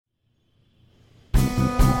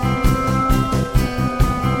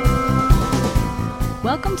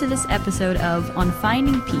Welcome to this episode of On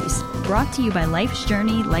Finding Peace, brought to you by Life's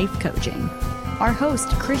Journey Life Coaching. Our host,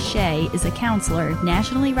 Chris Shea, is a counselor,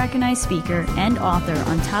 nationally recognized speaker, and author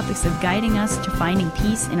on topics of guiding us to finding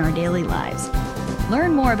peace in our daily lives.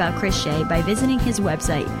 Learn more about Chris Shea by visiting his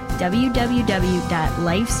website,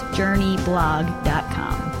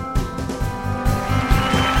 www.lifesjourneyblog.com.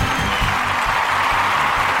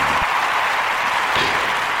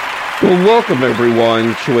 Well, welcome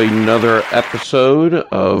everyone to another episode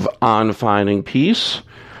of On Finding Peace.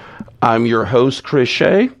 I'm your host, Chris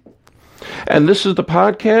Shea, and this is the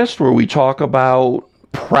podcast where we talk about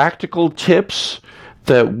practical tips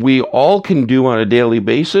that we all can do on a daily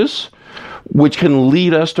basis, which can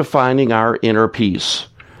lead us to finding our inner peace.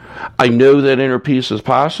 I know that inner peace is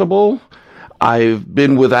possible. I've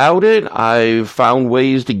been without it. I've found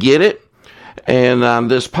ways to get it. And on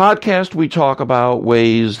this podcast, we talk about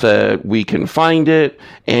ways that we can find it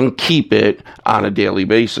and keep it on a daily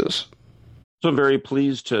basis. So I'm very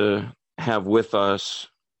pleased to have with us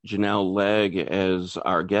Janelle Legg as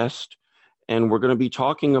our guest. And we're going to be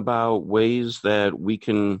talking about ways that we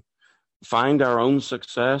can find our own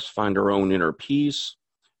success, find our own inner peace,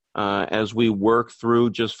 as we work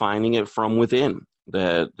through just finding it from within.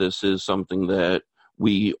 That this is something that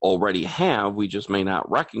we already have, we just may not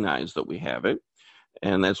recognize that we have it.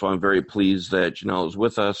 And that's why I'm very pleased that Janelle is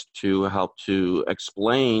with us to help to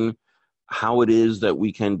explain how it is that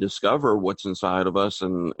we can discover what's inside of us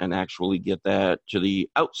and actually get that to the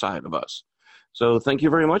outside of us. So thank you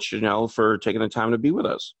very much, Janelle, for taking the time to be with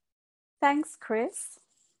us. Thanks, Chris.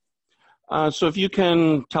 So if you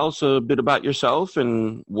can tell us a bit about yourself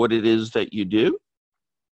and what it is that you do.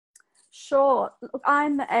 Sure.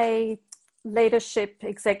 I'm a leadership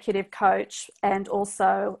executive coach and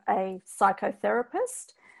also a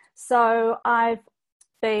psychotherapist. So I've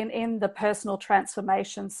been in the personal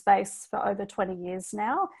transformation space for over 20 years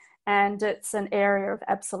now, and it's an area of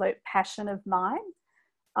absolute passion of mine.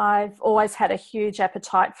 I've always had a huge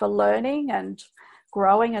appetite for learning and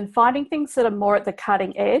growing and finding things that are more at the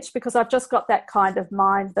cutting edge, because I've just got that kind of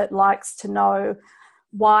mind that likes to know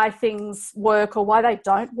why things work or why they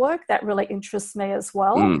don't work. That really interests me as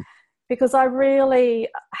well. Because I really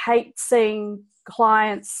hate seeing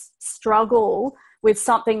clients struggle with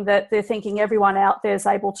something that they're thinking everyone out there is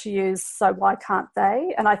able to use, so why can't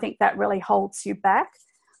they? And I think that really holds you back.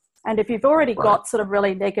 And if you've already got sort of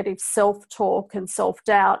really negative self-talk and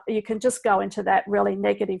self-doubt, you can just go into that really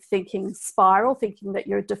negative thinking spiral, thinking that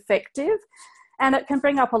you're defective. And it can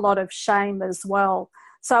bring up a lot of shame as well.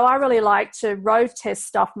 So I really like to road test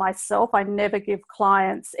stuff myself. I never give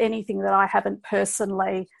clients anything that I haven't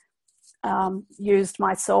personally used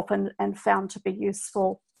myself and found to be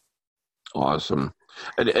useful. Awesome.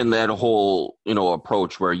 And that whole,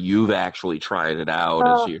 approach where you've actually tried it out,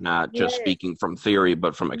 as you're not just speaking from theory,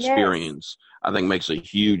 but from experience, I think makes a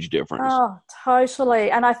huge difference. Oh,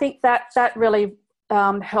 totally. And I think that really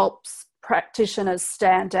helps practitioners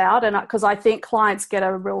stand out. And because I think clients get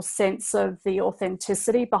a real sense of the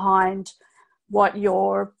authenticity behind what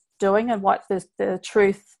you're doing and what the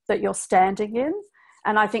truth that you're standing in.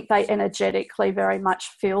 And I think they energetically very much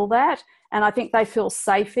feel that. And I think they feel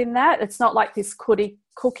safe in that. It's not like this cookie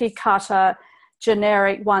cutter,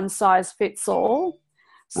 generic one size fits all.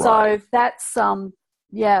 Right. So that's,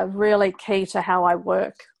 really key to how I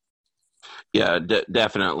work. Yeah,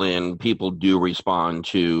 definitely. And people do respond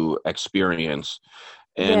to experience.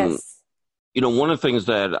 And, one of the things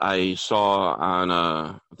that I saw on,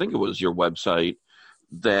 I think it was your website,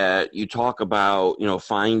 that you talk about,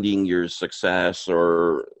 finding your success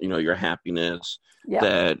or, your happiness,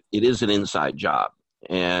 that it is an inside job.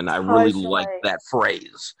 And I really like that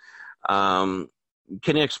phrase. Can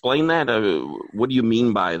you explain that? What do you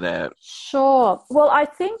mean by that? Sure. Well, I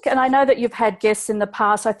think, and I know that you've had guests in the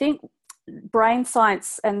past, I think brain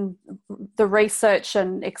science and the research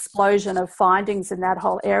and explosion of findings in that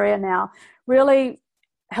whole area now really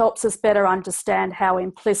helps us better understand how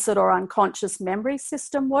implicit or unconscious memory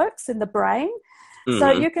system works in the brain. Mm-hmm.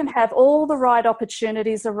 So you can have all the right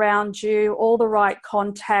opportunities around you, all the right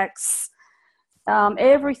contacts,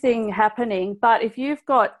 everything happening. But if you've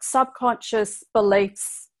got subconscious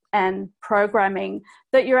beliefs and programming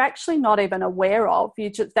that you're actually not even aware of,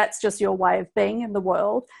 that's just your way of being in the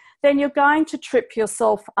world, then you're going to trip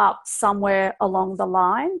yourself up somewhere along the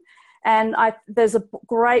line. And there's a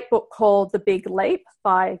great book called The Big Leap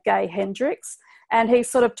by Gay Hendricks. And he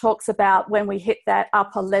sort of talks about when we hit that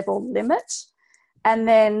upper level limit and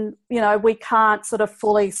then, we can't sort of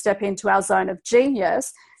fully step into our zone of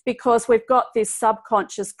genius because we've got this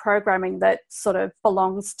subconscious programming that sort of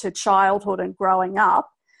belongs to childhood and growing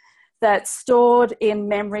up that's stored in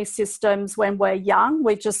memory systems when we're young.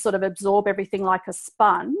 We just sort of absorb everything like a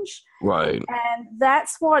sponge. Right. And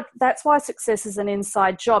that's why success is an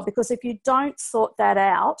inside job, because if you don't sort that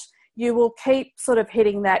out, you will keep sort of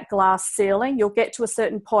hitting that glass ceiling. You'll get to a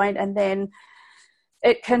certain point and then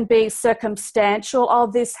it can be circumstantial. Oh,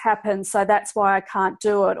 this happened, so that's why I can't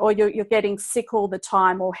do it. Or you're getting sick all the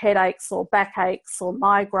time, or headaches or backaches or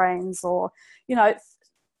migraines, or,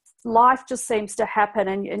 life just seems to happen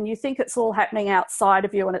and you think it's all happening outside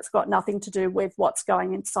of you and it's got nothing to do with what's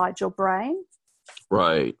going inside your brain.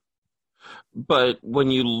 Right. But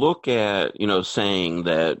when you look at, saying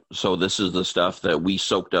that, so this is the stuff that we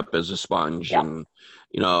soaked up as a sponge, Yep.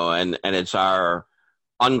 and, and it's our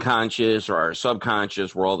unconscious or our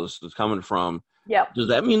subconscious where all this is coming from. Yep. Does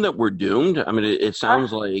that mean that we're doomed? I mean, it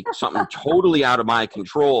sounds like something totally out of my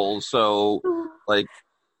control. So, like,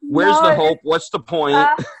 where's the hope? What's the point?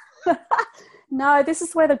 No, this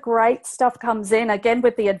is where the great stuff comes in, again,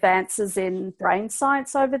 with the advances in brain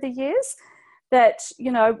science over the years, that,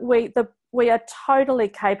 we are totally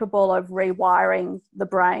capable of rewiring the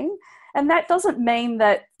brain. And that doesn't mean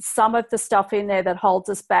that some of the stuff in there that holds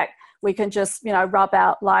us back, we can just, rub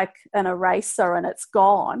out like an eraser and it's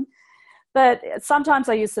gone. But sometimes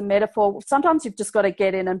I use the metaphor, sometimes you've just got to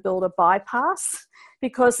get in and build a bypass,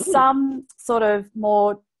 because some sort of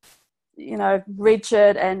more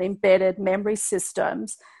rigid and embedded memory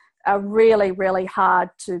systems are really, really hard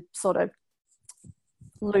to sort of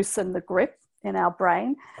loosen the grip in our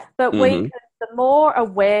brain. But the more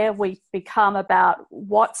aware we become about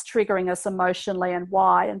what's triggering us emotionally and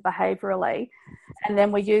why and behaviorally, and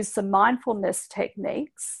then we use some mindfulness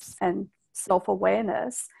techniques and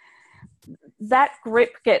self-awareness, that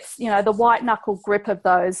grip gets, the white knuckle grip of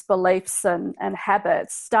those beliefs and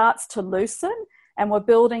habits starts to loosen. And we're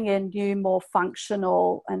building in new, more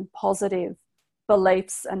functional and positive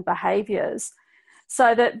beliefs and behaviours,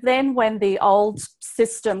 so that then when the old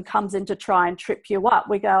system comes in to try and trip you up,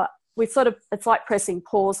 it's like pressing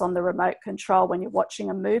pause on the remote control when you're watching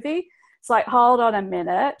a movie. It's like, hold on a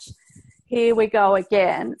minute, here we go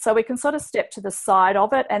again. So we can sort of step to the side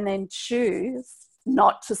of it and then choose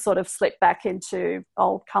not to sort of slip back into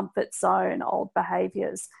old comfort zone, old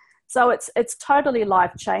behaviours. So it's totally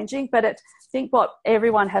life-changing, but I think what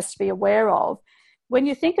everyone has to be aware of, when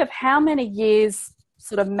you think of how many years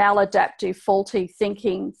sort of maladaptive, faulty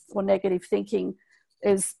thinking or negative thinking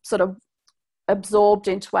is sort of absorbed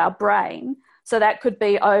into our brain, so that could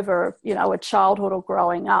be over, a childhood or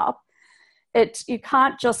growing up, you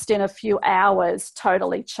can't just in a few hours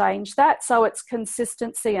totally change that. So it's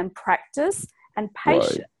consistency and practice and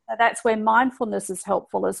patience. Right. That's where mindfulness is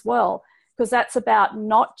helpful as well, because that's about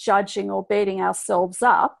not judging or beating ourselves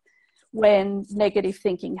up when negative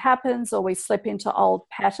thinking happens or we slip into old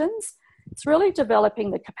patterns. It's really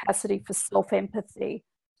developing the capacity for self-empathy,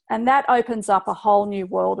 and that opens up a whole new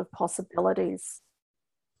world of possibilities.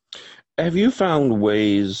 Have you found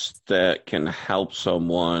ways that can help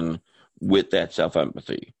someone with that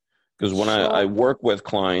self-empathy? Because when I work with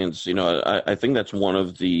clients, I think that's one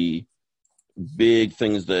of the big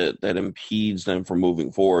things that impedes them from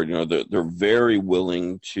moving forward. They're very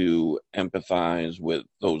willing to empathize with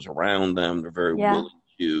those around them. They're very willing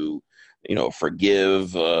to,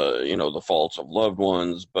 forgive, the faults of loved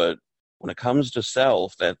ones. But when it comes to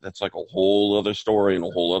self, that's like a whole other story and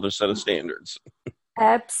a whole other set of standards.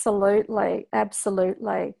 Absolutely.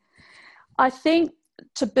 Absolutely. I think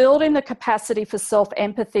to build in the capacity for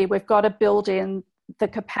self-empathy, we've got to build in the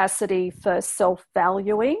capacity for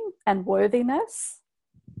self-valuing and worthiness.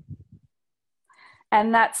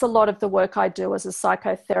 And that's a lot of the work I do as a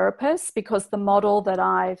psychotherapist, because the model that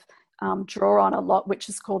I've draw on a lot, which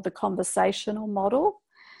is called the conversational model,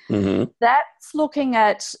 that's looking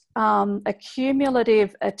at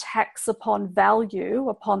accumulative attacks upon value,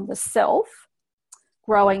 upon the self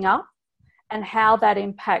growing up, and how that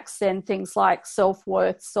impacts then things like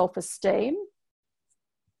self-worth, self-esteem.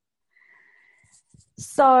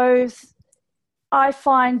 So I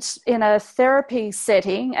find in a therapy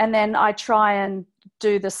setting, and then I try and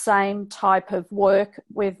do the same type of work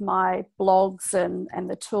with my blogs and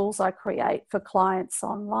the tools I create for clients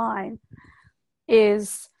online,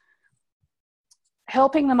 is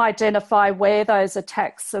helping them identify where those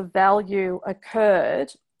attacks of value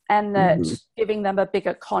occurred, and that giving them a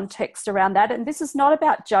bigger context around that. And this is not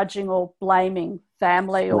about judging or blaming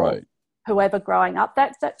family or whoever growing up.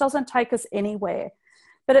 That doesn't take us anywhere.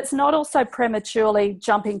 But it's not also prematurely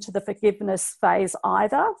jumping to the forgiveness phase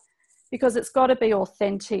either, because it's got to be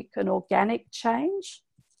authentic and organic change.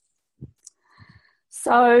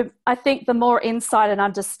 So I think the more insight and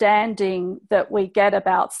understanding that we get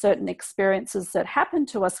about certain experiences that happened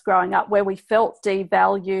to us growing up where we felt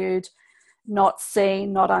devalued, not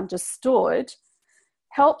seen, not understood,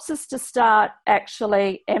 helps us to start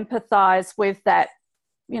actually empathize with that,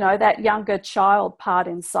 that younger child part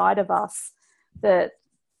inside of us that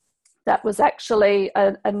was actually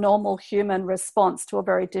a normal human response to a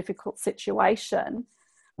very difficult situation.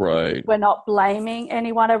 Right. We're not blaming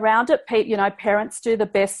anyone around it. Parents do the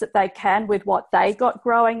best that they can with what they got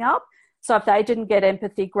growing up. So if they didn't get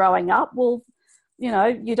empathy growing up, well,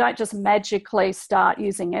 you don't just magically start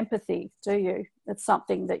using empathy, do you? It's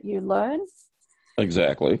something that you learn.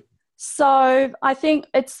 Exactly. So I think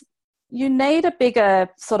you need a bigger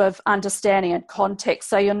sort of understanding and context,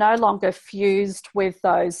 so you're no longer fused with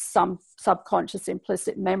those some subconscious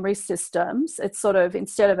implicit memory systems. It's sort of,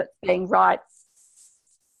 instead of it being right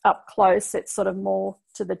up close, it's sort of more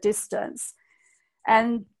to the distance.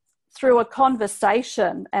 And through a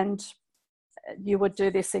conversation, and you would do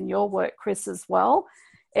this in your work, Chris, as well,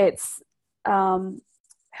 it's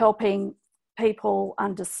helping people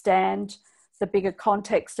understand the bigger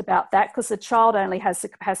context about that, because the child only has the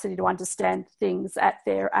capacity to understand things at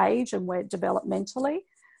their age and where developmentally.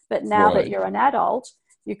 But now that you're an adult,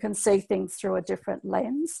 you can see things through a different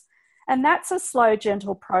lens. And that's a slow,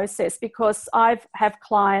 gentle process, because I have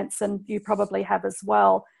clients, and you probably have as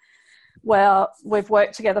well, where we've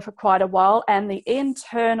worked together for quite a while, and the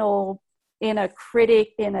internal inner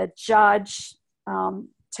critic, inner judge,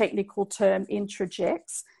 technical term,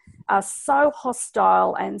 introjects, are so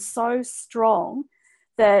hostile and so strong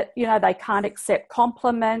that, they can't accept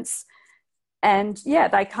compliments, and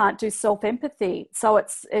they can't do self-empathy. So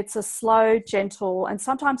it's a slow, gentle, and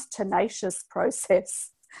sometimes tenacious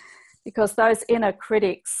process, because those inner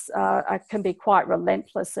critics can be quite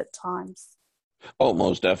relentless at times. Oh,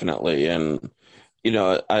 most definitely. And,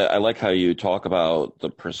 I like how you talk about the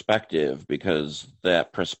perspective, because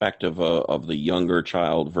that perspective of the younger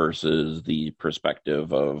child versus the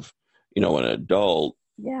perspective of, an adult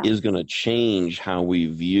is going to change how we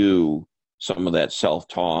view some of that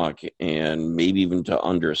self-talk, and maybe even to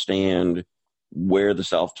understand where the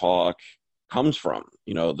self-talk comes from,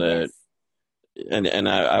 that. Yes. And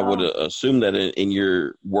I would assume that in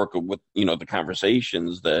your work with, the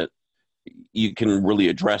conversations, that you can really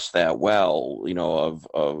address that well,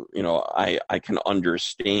 I can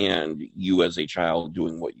understand you as a child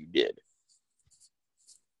doing what you did.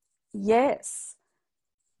 Yes.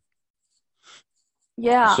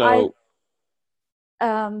 Yeah. So,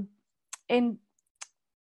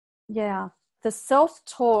 the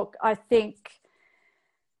self-talk, I think,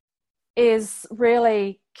 is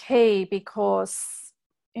really key, because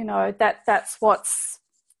that's what's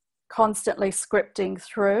constantly scripting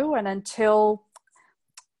through, and until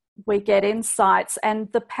we get insights.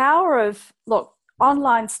 And the power of,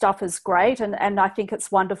 online stuff is great, and I think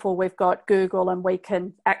it's wonderful we've got Google and we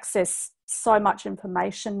can access so much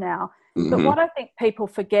information now. Mm-hmm. But what I think people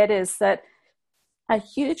forget is that a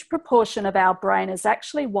huge proportion of our brain is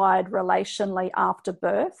actually wired relationally after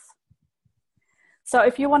birth. So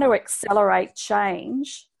if you want to accelerate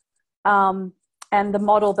change, and the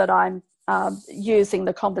model that I'm using,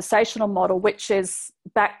 the conversational model, which is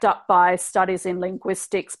backed up by studies in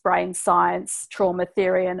linguistics, brain science, trauma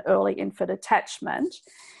theory, and early infant attachment,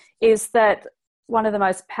 is that one of the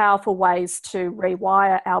most powerful ways to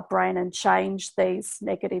rewire our brain and change these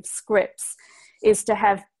negative scripts is to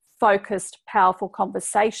have focused, powerful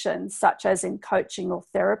conversations, such as in coaching or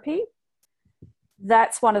therapy.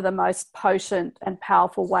 That's one of the most potent and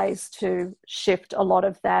powerful ways to shift a lot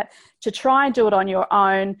of that. To try and do it on your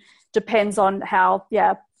own depends on how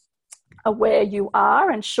aware you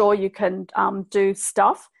are, and sure, you can do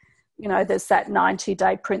stuff. There's that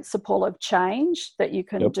 90-day principle of change that you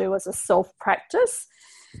can do as a self-practice.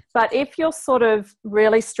 But if you're sort of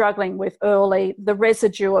really struggling with the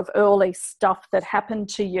residue of early stuff that happened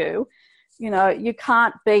to you, you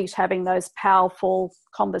can't beat having those powerful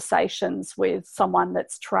conversations with someone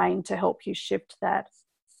that's trained to help you shift that.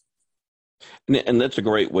 And that's a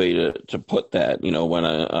great way to put that, when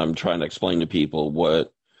I'm trying to explain to people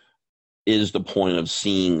what is the point of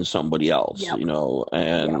seeing somebody else,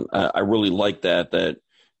 and I really like that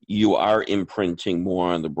you are imprinting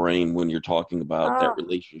more on the brain when you're talking about that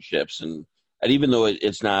relationships. And even though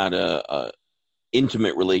it's not a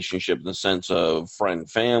intimate relationship in the sense of friend,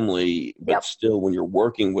 family, but still when you're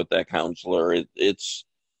working with that counselor, it's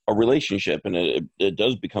a relationship, and it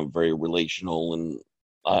does become very relational. And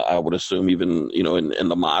I would assume even, in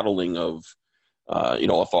the modeling of,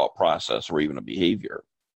 a thought process or even a behavior.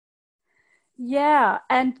 Yeah.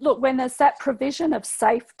 And look, when there's that provision of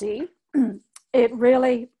safety, it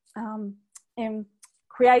really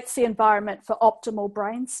creates the environment for optimal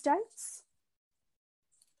brain states.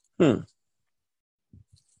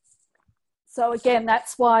 So again,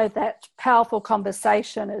 that's why that powerful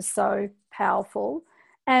conversation is so powerful.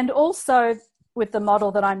 And also with the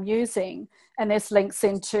model that I'm using, and this links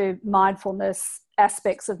into mindfulness,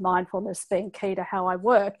 aspects of mindfulness being key to how I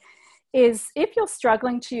work, is if you're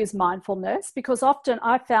struggling to use mindfulness, because often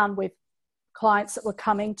I found with clients that were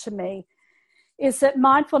coming to me, is that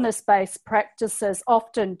mindfulness-based practices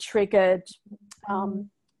often triggered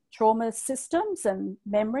trauma systems and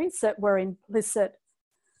memories that were implicit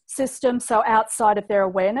systems, so outside of their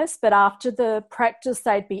awareness, but after the practice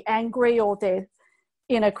they'd be angry or their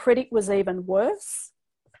inner critic was even worse.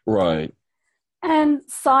 Right. And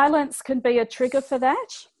silence can be a trigger for that,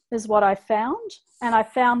 is what I found. And I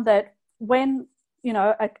found that when, you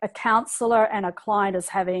know, a counsellor and a client is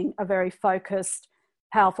having a very focused,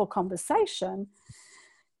 powerful conversation,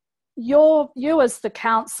 you as the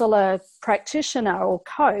counsellor, practitioner or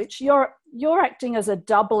coach, you're acting as a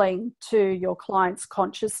doubling to your client's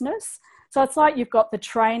consciousness. So it's like you've got the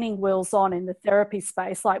training wheels on in the therapy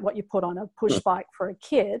space, like what you put on a push bike for a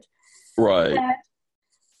kid. Right. That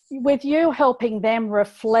with you helping them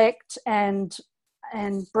reflect and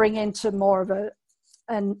bring into more of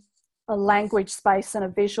a language space and a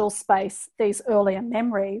visual space these earlier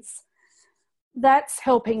memories, that's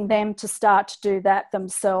helping them to start to do that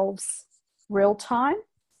themselves real time,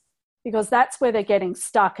 because that's where they're getting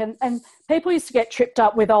stuck. And people used to get tripped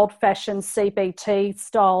up with old-fashioned CBT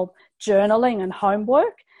style journaling and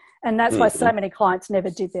homework, and that's why so many clients never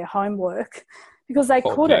did their homework, because they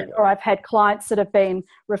couldn't. Or I've had clients that have been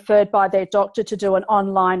referred by their doctor to do an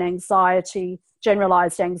online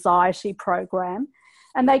generalized anxiety program,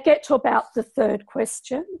 and they get to about the third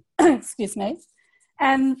question, excuse me,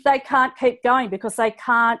 and they can't keep going because they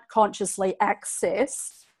can't consciously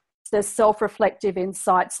access the self-reflective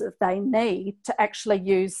insights that they need to actually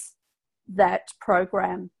use that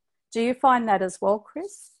program. Do you find that as well,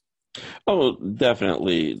 Chris? Oh,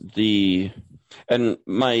 definitely. And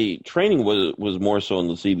my training was more so in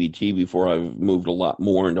the CBT before I've moved a lot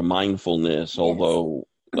more into mindfulness, although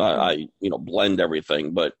I blend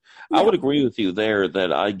everything. But I would agree with you there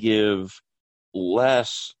that I give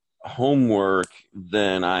less homework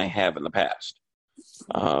than I have in the past.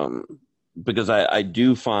 Because I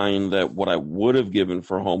do find that what I would have given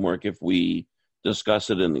for homework, if we discuss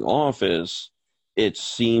it in the office, it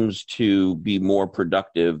seems to be more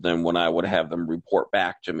productive than when I would have them report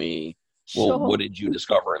back to me, well, what did you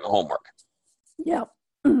discover in the homework? Yeah.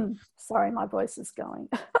 Sorry, my voice is going.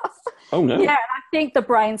 Oh, no. Yeah, and I think the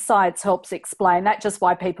brain science helps explain that, just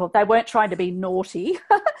why they weren't trying to be naughty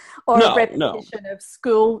or a repetition of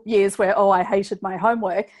school years where, I hated my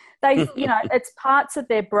homework. They, it's parts of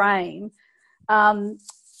their brain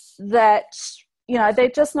that, they're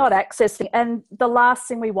just not accessing. And the last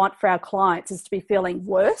thing we want for our clients is to be feeling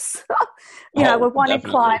worse. We're wanting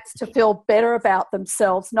clients to feel better about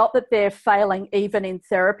themselves, not that they're failing even in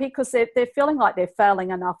therapy, because they're feeling like they're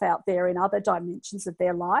failing enough out there in other dimensions of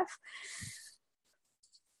their life.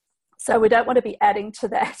 So we don't want to be adding to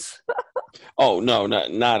that. Oh, no,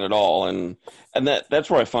 not at all. And that's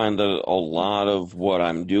where I find that a lot of what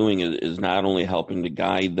I'm doing is not only helping to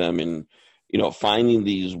guide them in, finding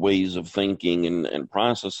these ways of thinking and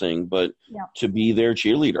processing, but to be their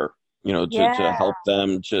cheerleader, to help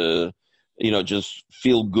them to, just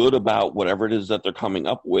feel good about whatever it is that they're coming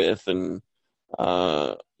up with. And,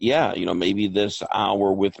 maybe this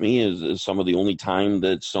hour with me is some of the only time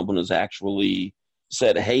that someone has actually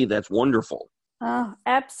said, hey, that's wonderful. Oh,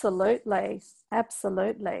 absolutely.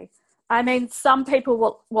 Absolutely. I mean, some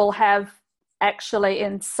people will have actually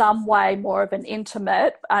in some way more of an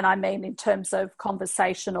intimate, and I mean in terms of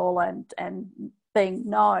conversational and being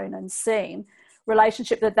known and seen,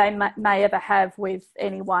 relationship that they may ever have with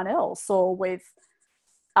anyone else or with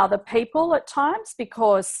other people at times,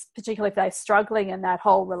 because particularly if they're struggling in that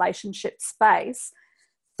whole relationship space,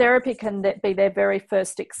 therapy can be their very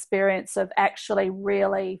first experience of actually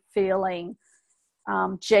really feeling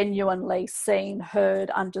genuinely seen, heard,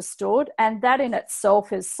 understood. And that in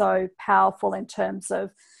itself is so powerful in terms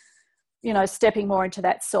of, stepping more into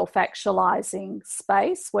that self-actualizing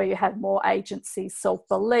space where you have more agency,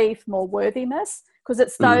 self-belief, more worthiness, because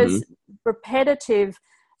it's those repetitive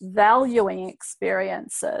valuing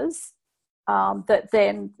experiences that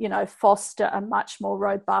then, foster a much more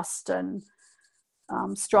robust and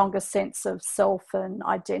stronger sense of self and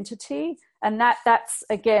identity. And that's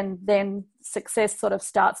again, then success sort of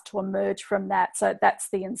starts to emerge from that. So that's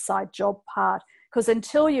the inside job part, because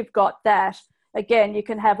until you've got that, again, you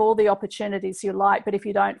can have all the opportunities you like, but if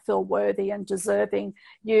you don't feel worthy and deserving,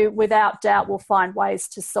 you without doubt will find ways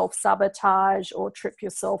to self-sabotage or trip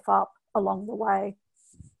yourself up along the way.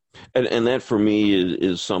 And that for me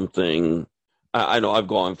is something, I know I've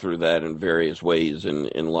gone through that in various ways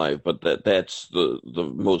in life, but that's the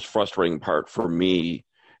most frustrating part for me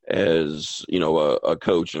as, a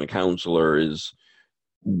coach and a counselor, is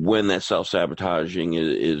when that self-sabotaging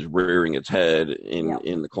is rearing its head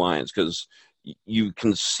in the clients, because you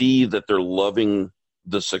can see that they're loving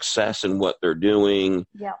the success in what they're doing,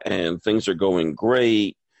 and things are going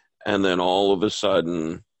great, and then all of a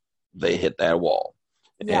sudden they hit that wall,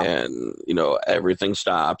 and everything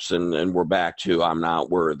stops, and we're back to I'm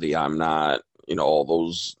not worthy, I'm not, all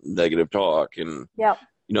those negative talk, and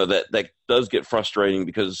that does get frustrating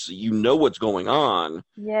because what's going on.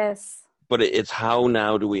 Yes. But it's how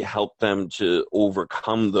now do we help them to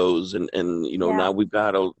overcome those, and now we've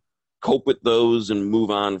got to cope with those and move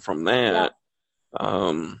on from that.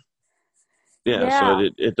 So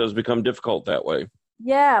it does become difficult that way.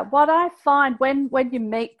 Yeah, what I find when you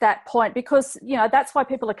meet that point, because, that's why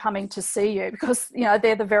people are coming to see you, because,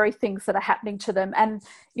 they're the very things that are happening to them. And,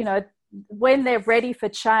 when they're ready for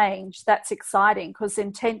change, that's exciting, because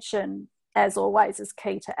intention, as always, is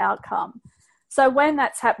key to outcome. So when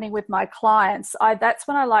that's happening with my clients, that's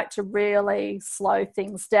when I like to really slow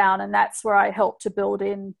things down, and that's where I help to build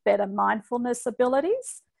in better mindfulness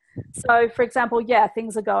abilities. So, for example,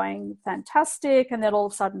 things are going fantastic, and then all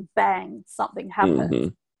of a sudden, bang, something happens. Mm-hmm.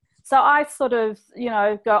 So I sort of,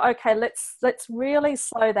 go, okay, let's really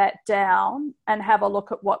slow that down and have a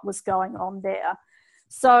look at what was going on there.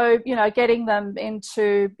 So, getting them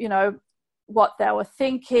into, what they were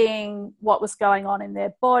thinking, what was going on in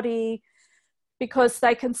their body, because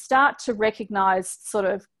they can start to recognize sort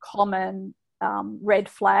of common red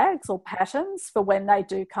flags or patterns for when they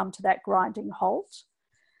do come to that grinding halt.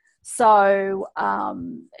 So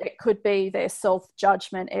it could be their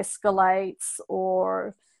self-judgment escalates,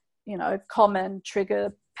 or, common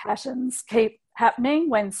trigger patterns keep happening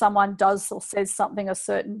when someone does or says something a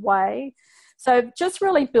certain way. So just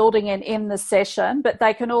really building in the session, but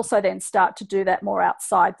they can also then start to do that more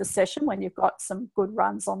outside the session when you've got some good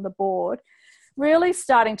runs on the board. Really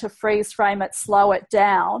starting to freeze frame it, slow it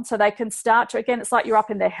down, so they can start to, again, it's like you're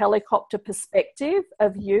up in their helicopter perspective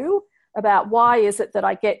of you, about why is it that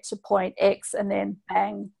I get to point X and then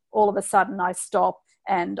bang, all of a sudden I stop,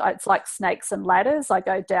 and it's like snakes and ladders. I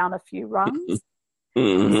go down a few rungs.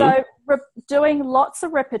 Mm-hmm. So doing lots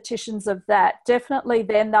of repetitions of that, definitely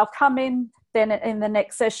then they'll come in then in the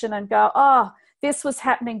next session and go, oh, this was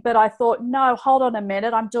happening, but I thought, no, hold on a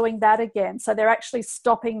minute, I'm doing that again. So they're actually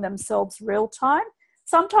stopping themselves real time.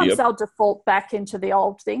 Sometimes they'll default back into the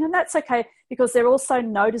old thing, and that's okay, because they're also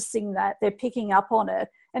noticing that, they're picking up on it.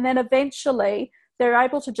 And then eventually they're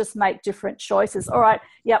able to just make different choices. All right,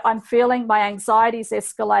 I'm feeling my anxiety's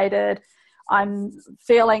escalated, I'm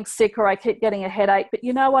feeling sick, or I keep getting a headache. But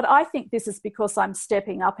you know what? I think this is because I'm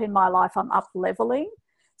stepping up in my life, I'm up leveling.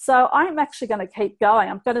 So I'm actually going to keep going.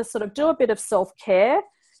 I'm going to sort of do a bit of self-care,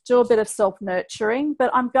 do a bit of self-nurturing, but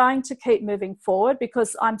I'm going to keep moving forward,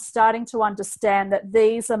 because I'm starting to understand that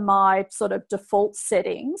these are my sort of default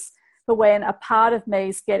settings for when a part of me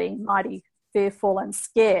is getting mighty fearful and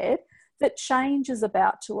scared that change is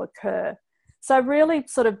about to occur. So really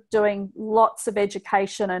sort of doing lots of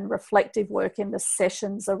education and reflective work in the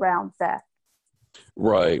sessions around that.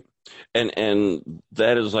 Right. And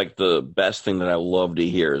that is like the best thing that I love to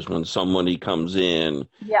hear, is when somebody comes in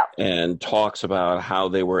and talks about how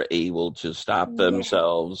they were able to stop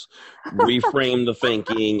themselves, reframe the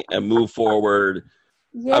thinking, and move forward.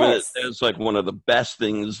 Yes. I mean, it's like one of the best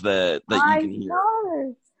things that you can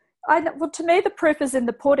hear. Well, to me, the proof is in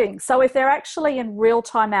the pudding. So if they're actually in real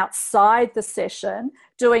time outside the session,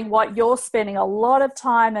 doing what you're spending a lot of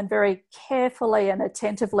time and very carefully and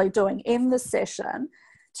attentively doing in the session,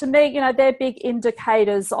 to me, they're big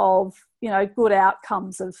indicators of, good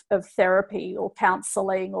outcomes of therapy or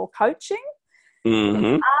counselling or coaching.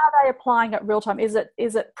 Mm-hmm. Are they applying it real time? Is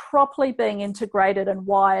it properly being integrated and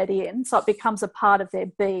wired in, so it becomes a part of their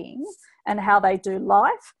being and how they do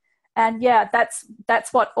life? And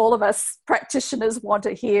that's what all of us practitioners want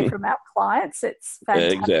to hear from our clients. It's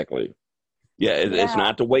fantastic. Exactly. Yeah, it's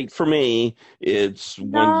not to wait for me. It's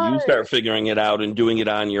when you start figuring it out and doing it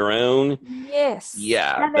on your own. Yes.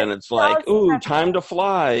 Yeah, and then it's like, ooh, time to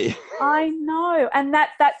fly. I know. And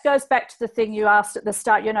that goes back to the thing you asked at the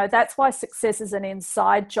start. That's why success is an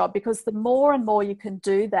inside job, because the more and more you can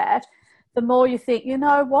do that, the more you think, you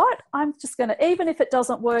know what, I'm just going to, even if it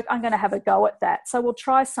doesn't work, I'm going to have a go at that. So we'll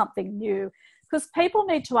try something new, because people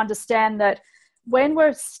need to understand that when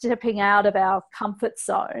we're stepping out of our comfort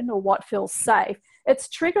zone or what feels safe, it's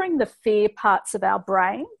triggering the fear parts of our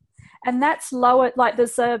brain. And that's lower, like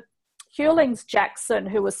there's a Hewlings Jackson,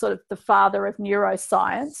 who was sort of the father of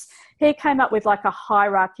neuroscience. He came up with like a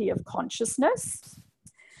hierarchy of consciousness.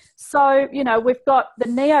 So, we've got the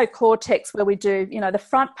neocortex where we do, the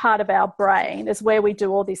front part of our brain is where we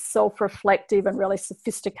do all this self-reflective and really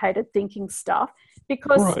sophisticated thinking stuff,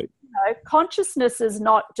 because right. Consciousness is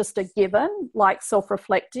not just a given, like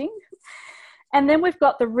self-reflecting. And then we've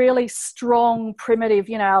got the really strong, primitive,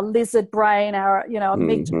 our lizard brain, our,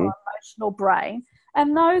 amygdala, emotional brain.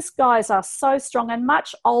 And those guys are so strong and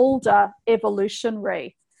much older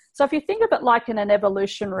evolutionary. So if you think of it like in an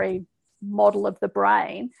evolutionary model of the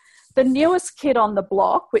brain, the newest kid on the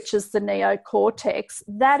block, which is the neocortex,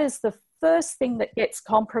 that is the first thing that gets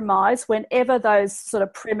compromised whenever those sort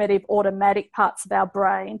of primitive automatic parts of our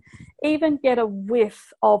brain even get a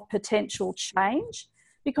whiff of potential change,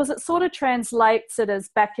 because it sort of translates it as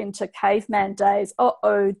back into caveman days.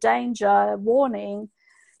 Danger, warning.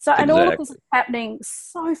 So, and all of this is happening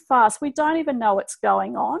so fast, we don't even know what's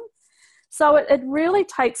going on. So it really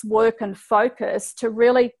takes work and focus to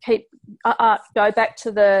really go back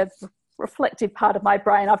to the reflective part of my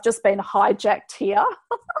brain. I've just been hijacked here.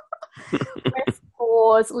 Let's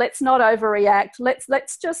pause. Let's not overreact.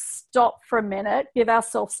 Let's just stop for a minute, give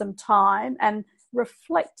ourselves some time and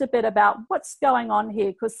reflect a bit about what's going on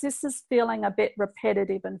here, because this is feeling a bit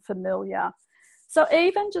repetitive and familiar. So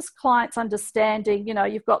even just clients understanding,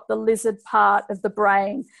 you've got the lizard part of the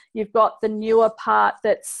brain, you've got the newer part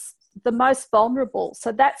that's the most vulnerable.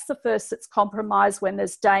 So that's the first that's compromised when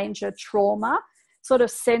there's danger, trauma, sort of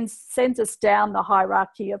sends us down the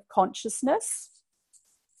hierarchy of consciousness.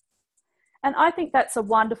 And I think that's a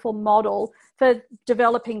wonderful model for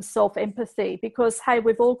developing self-empathy, because, hey,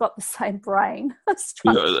 we've all got the same brain.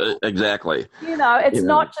 Exactly. It's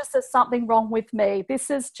not just there's something wrong with me. This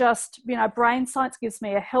is just, brain science gives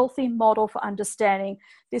me a healthy model for understanding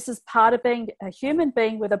this is part of being a human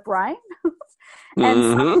being with a brain.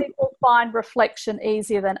 And some people find reflection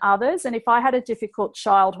easier than others. And if I had a difficult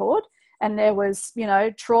childhood and there was,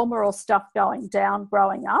 trauma or stuff going down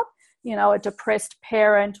growing up, a depressed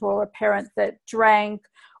parent or a parent that drank,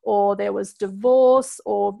 or there was divorce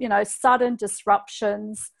or, sudden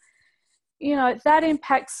disruptions, that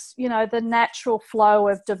impacts, the natural flow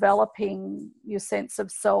of developing your sense of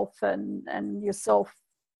self and your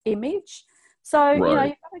self-image. So, right.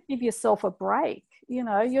 You've got to give yourself a break.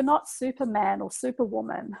 You're not Superman or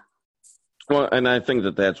Superwoman. Well, and I think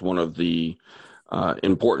that that's one of the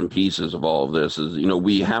important pieces of all of this is,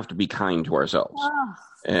 we have to be kind to ourselves. Oh.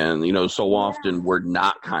 And, so often we're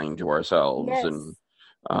not kind to ourselves. Yes. And,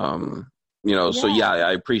 so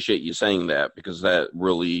I appreciate you saying that, because that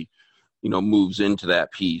really, moves into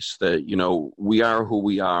that piece that, we are who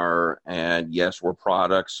we are. And yes, we're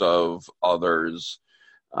products of others,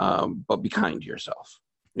 but be kind to yourself,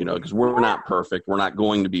 because we're not perfect. We're not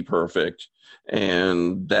going to be perfect.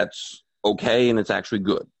 And that's okay. And it's actually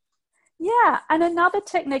good. Yeah, and another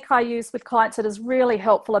technique I use with clients that is really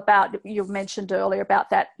helpful about, you mentioned earlier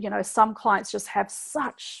about that, some clients just have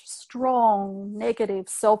such strong negative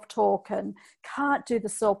self-talk and can't do the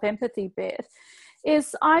self-empathy bit,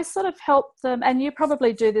 is I sort of help them, and you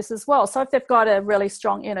probably do this as well. So if they've got a really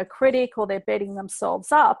strong inner critic or they're beating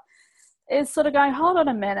themselves up, is sort of going, hold on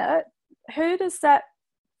a minute, who does that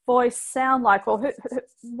voice sound like, or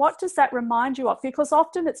what does that remind you of? Because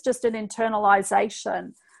often it's just an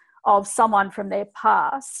internalization of someone from their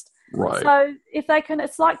past. Right. So if they can,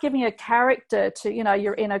 it's like giving a character to,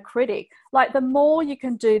 your inner critic. Like the more you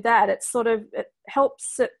can do that, it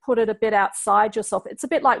helps it put it a bit outside yourself. It's a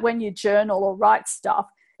bit like when you journal or write stuff,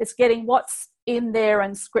 it's getting what's in there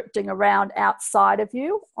and scripting around outside of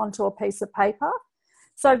you onto a piece of paper.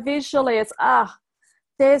 So visually it's,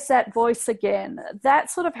 there's that voice again.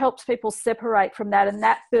 That sort of helps people separate from that, and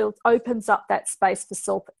that opens up that space for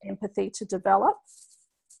self-empathy to develop.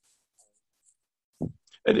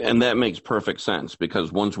 And that makes perfect sense,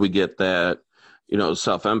 because once we get that,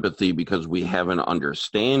 self-empathy, because we have an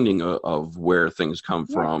understanding of where things come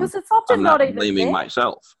from, because it's often I'm not even blaming there.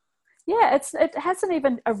 myself. Yeah, it hasn't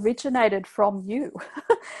even originated from you.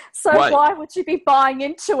 So right. Why would you be buying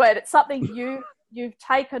into it? It's something you've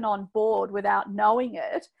taken on board without knowing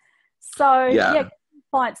it. So giving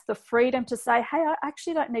clients the freedom to say, hey, I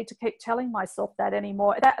actually don't need to keep telling myself that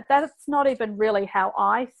anymore. That's not even really how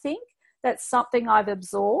I think. That's something I've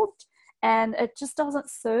absorbed, and it just doesn't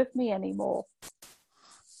serve me anymore.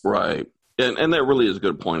 Right. And that really is a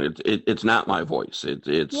good point. It's not my voice.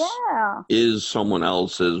 It's is someone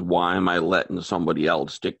else's. Why am I letting somebody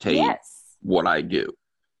else dictate what I do?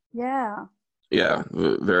 Yeah. Yeah,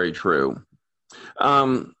 very true.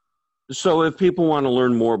 Um, so if people want to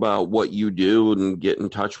learn more about what you do and get in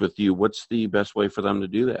touch with you, what's the best way for them to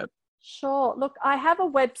do that? Sure. Look, I have a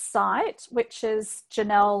website which is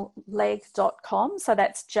janellelegge.com. So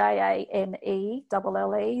that's JANELLE,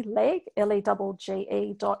 leg,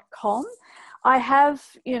 LEGGE.com. I have,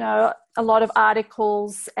 a lot of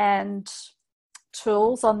articles and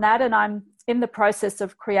tools on that, and I'm in the process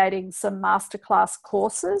of creating some masterclass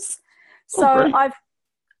courses. So I've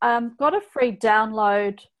got a free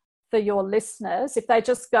download for your listeners. If they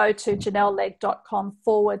just go to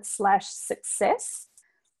janellelegge.com/success,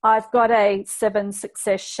 I've got a 7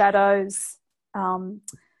 Success Shadows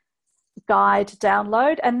guide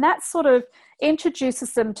download, and that sort of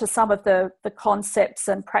introduces them to some of the concepts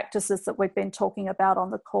and practices that we've been talking about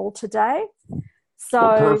on the call today.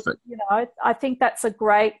 So, I think that's a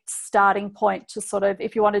great starting point to sort of,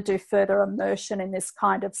 if you want to do further immersion in this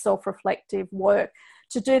kind of self-reflective work,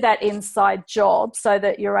 to do that inside job so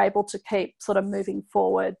that you're able to keep sort of moving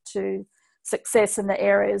forward to success in the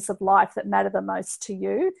areas of life that matter the most to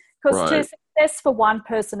you, because success for one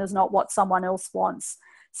person is not what someone else wants.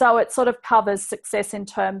 So it sort of covers success in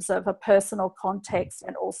terms of a personal context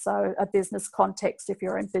and also a business context if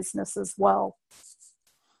you're in business as well.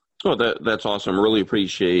 Oh, that's awesome. Really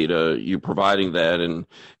appreciate you providing that. And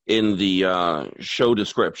in the show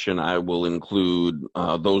description, I will include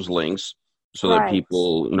those links so that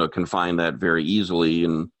people, can find that very easily.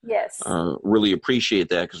 And really appreciate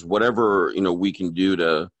that, because whatever, we can do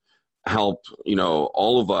to help,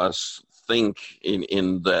 all of us think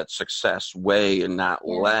in that success way and not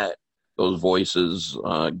let those voices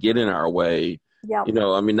get in our way. Yep.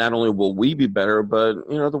 Not only will we be better, but,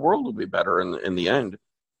 the world will be better in the end.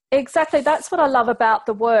 Exactly. That's what I love about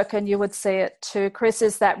the work, and you would see it too, Chris,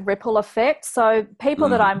 is that ripple effect. So people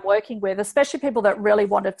that I'm working with, especially people that really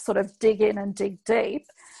want to sort of dig in and dig deep,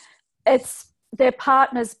 it's their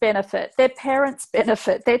partners benefit, their parents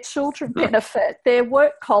benefit, their children benefit, their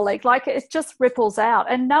work colleague. Like, it just ripples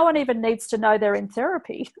out, and no one even needs to know they're in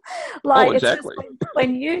therapy. Exactly. It's just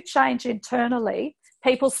when you change internally,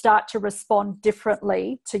 people start to respond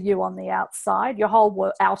differently to you on the outside. Your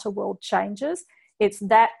whole outer world changes. It's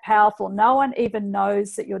that powerful. No one even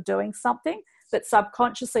knows that you're doing something, but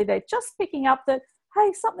subconsciously they're just picking up that,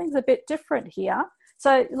 hey, something's a bit different here.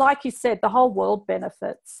 So like you said, the whole world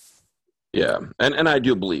benefits. Yeah. And I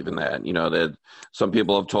do believe in that, that some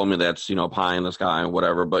people have told me that's, pie in the sky and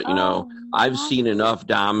whatever, but, I've seen enough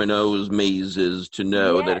dominoes mazes to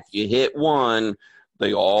know that if you hit one,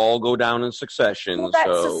 they all go down in succession. Well, that's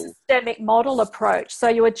a systemic model approach. So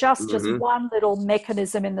you adjust just one little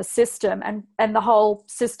mechanism in the system, and the whole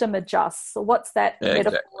system adjusts. So what's that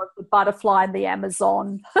metaphor of the butterfly in the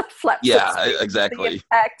Amazon flaps? Yeah, exactly. The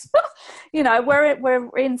impact. We're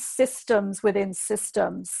in systems within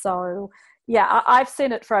systems. So I've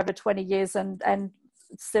seen it for over 20 years, and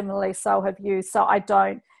similarly, so have you. So I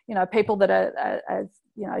don't, people that are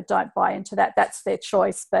don't buy into that. That's their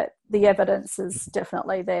choice, but the evidence is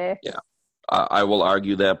definitely there. Yeah. I will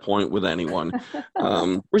argue that point with anyone,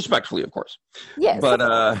 respectfully, of course. Yes. But,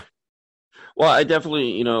 I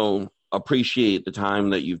definitely, appreciate the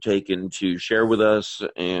time that you've taken to share with us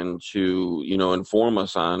and to, inform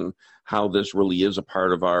us on how this really is a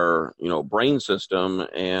part of our, brain system.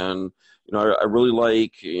 And, I really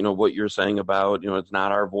like, what you're saying about, it's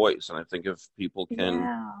not our voice. And I think if people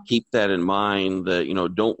can keep that in mind, that,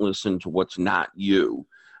 don't listen to what's not you.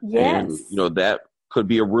 Yes. And, that could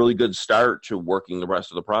be a really good start to working the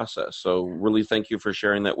rest of the process. So really thank you for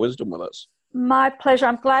sharing that wisdom with us. My pleasure.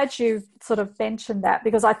 I'm glad you sort of mentioned that,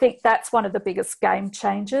 because I think that's one of the biggest game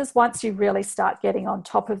changers. Once you really start getting on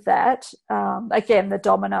top of that, again, the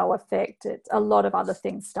domino effect, a lot of other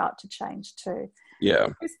things start to change too. Yeah.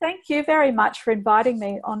 Chris, thank you very much for inviting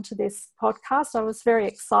me onto this podcast. I was very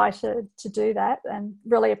excited to do that and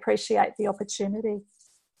really appreciate the opportunity.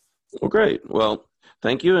 Well, great. Well,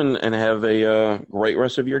 thank you, and have a great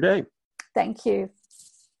rest of your day. Thank you.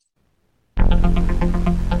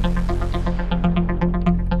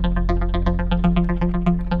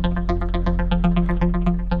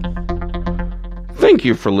 Thank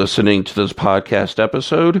you for listening to this podcast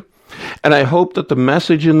episode. And I hope that the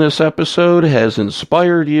message in this episode has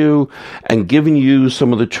inspired you and given you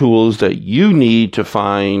some of the tools that you need to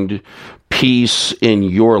find peace in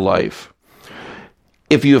your life.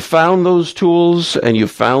 If you have found those tools and you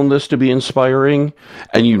found this to be inspiring,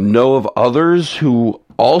 and you know of others who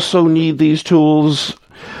also need these tools,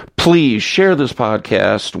 please share this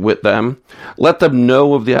podcast with them. Let them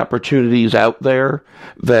know of the opportunities out there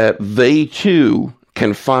that they too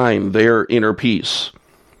can find their inner peace.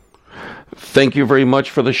 Thank you very much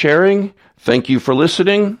for the sharing. Thank you for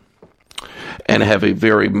listening, and have a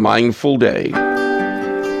very mindful day.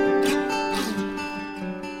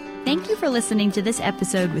 Thank you for listening to this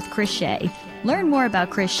episode with Chris Shea. Learn more about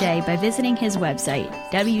Chris Shea by visiting his website,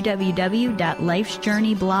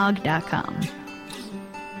 www.lifesjourneyblog.com.